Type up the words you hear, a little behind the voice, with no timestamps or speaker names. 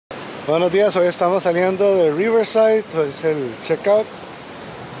Buenos días, hoy estamos saliendo de Riverside, es el checkout.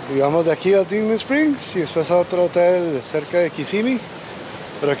 Y vamos de aquí a Disney Springs y después a otro hotel cerca de Kissimmee.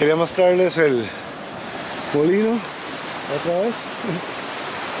 Pero quería mostrarles el molino otra vez.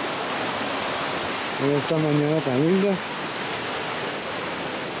 En esta mañana tan linda.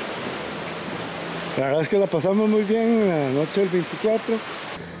 La verdad es que la pasamos muy bien en la noche del 24.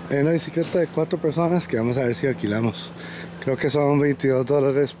 Hay una bicicleta de 4 personas que vamos a ver si alquilamos. Creo que son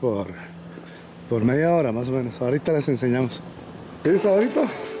 $22 por media hora más o menos. Ahorita les enseñamos. ¿Listo ahorita?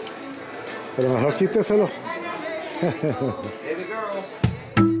 Pero mejor quíteselo.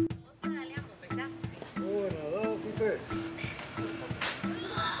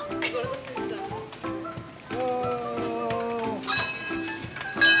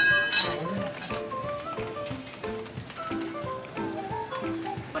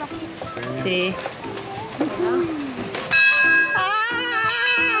 Sí.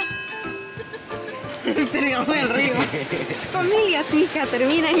 Terminamos en el río. Familia tica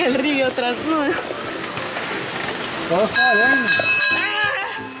termina en el río tras uno. Todo está bien.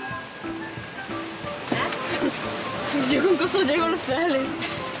 Yo con cosas llego a los pedales.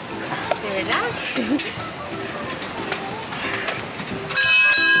 ¿De verdad? Sí.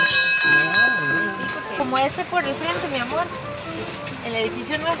 Como ese por el frente, mi amor. El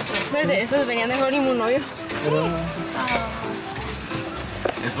edificio nuestro. Pues de esos venían de honeymoon, novio.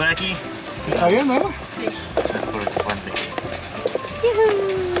 ¿Es por aquí? ¿Está bien, no? Sí. Por el puente.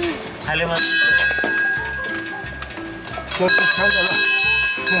 Jale más.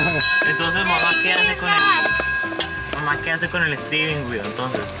 Entonces mamá, ¿qué hace con el... Mamá, ¿qué hace con el steering wheel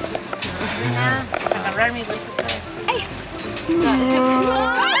entonces? Agarrar mi golpe esta vez. ¡Ay!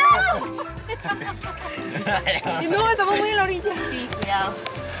 No, estamos muy en la orilla. Sí, cuidado.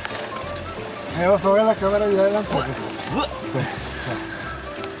 Vamos a ver la cámara allá adelante.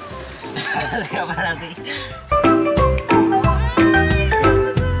 Deja para ti.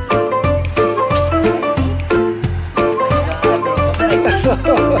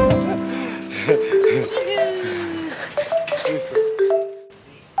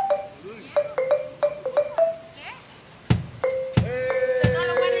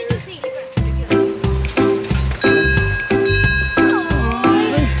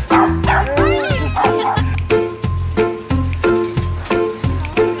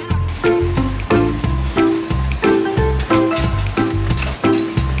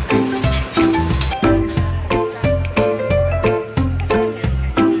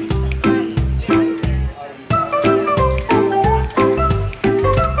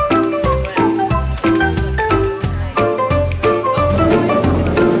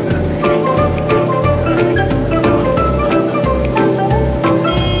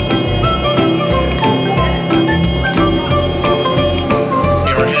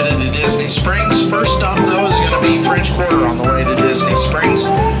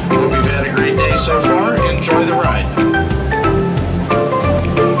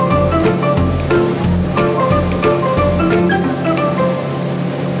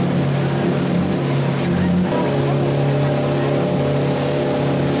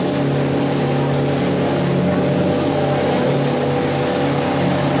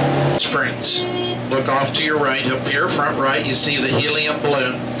 Springs. Look off to your right, up here, front right, you see the helium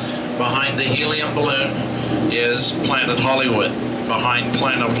balloon. Behind the helium balloon is Planet Hollywood. Behind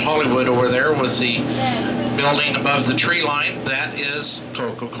Planet Hollywood over there with the building above the tree line, that is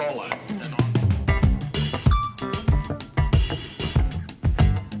Coca-Cola.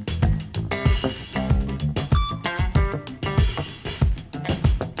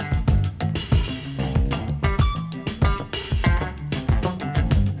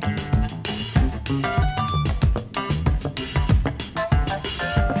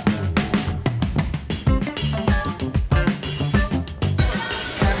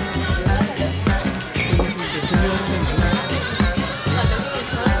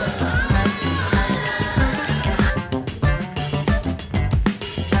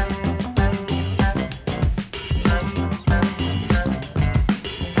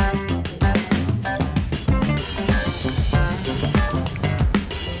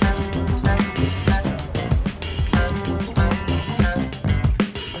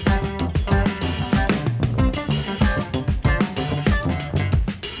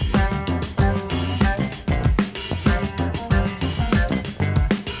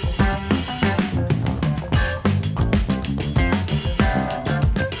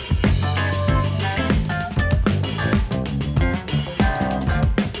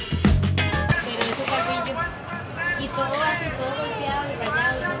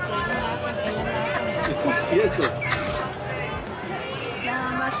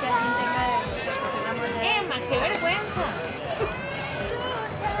 que alguien tenga una moneda. Emma, qué vergüenza.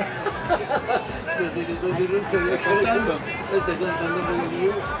 Estoy contando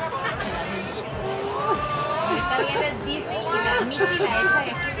regalío. Ahorita viene Disney y la Mickey la echa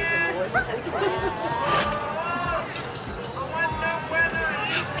de aquí.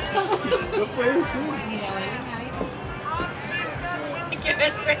 No puede ser. Ni la vuelven a ver. Qué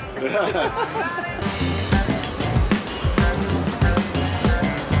vergüenza.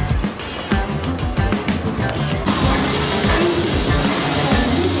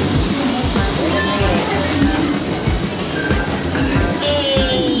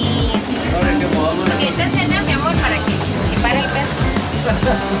 Esta escena, mi amor, para que pare el peso.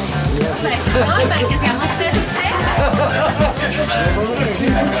 No, para que seamos tres y tres.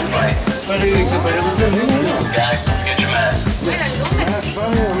 Para que paremos el número. Bueno, el número.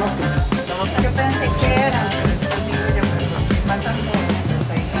 Yo pensé que era.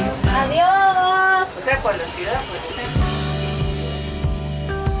 Adiós. O sea, por la ciudad, pues.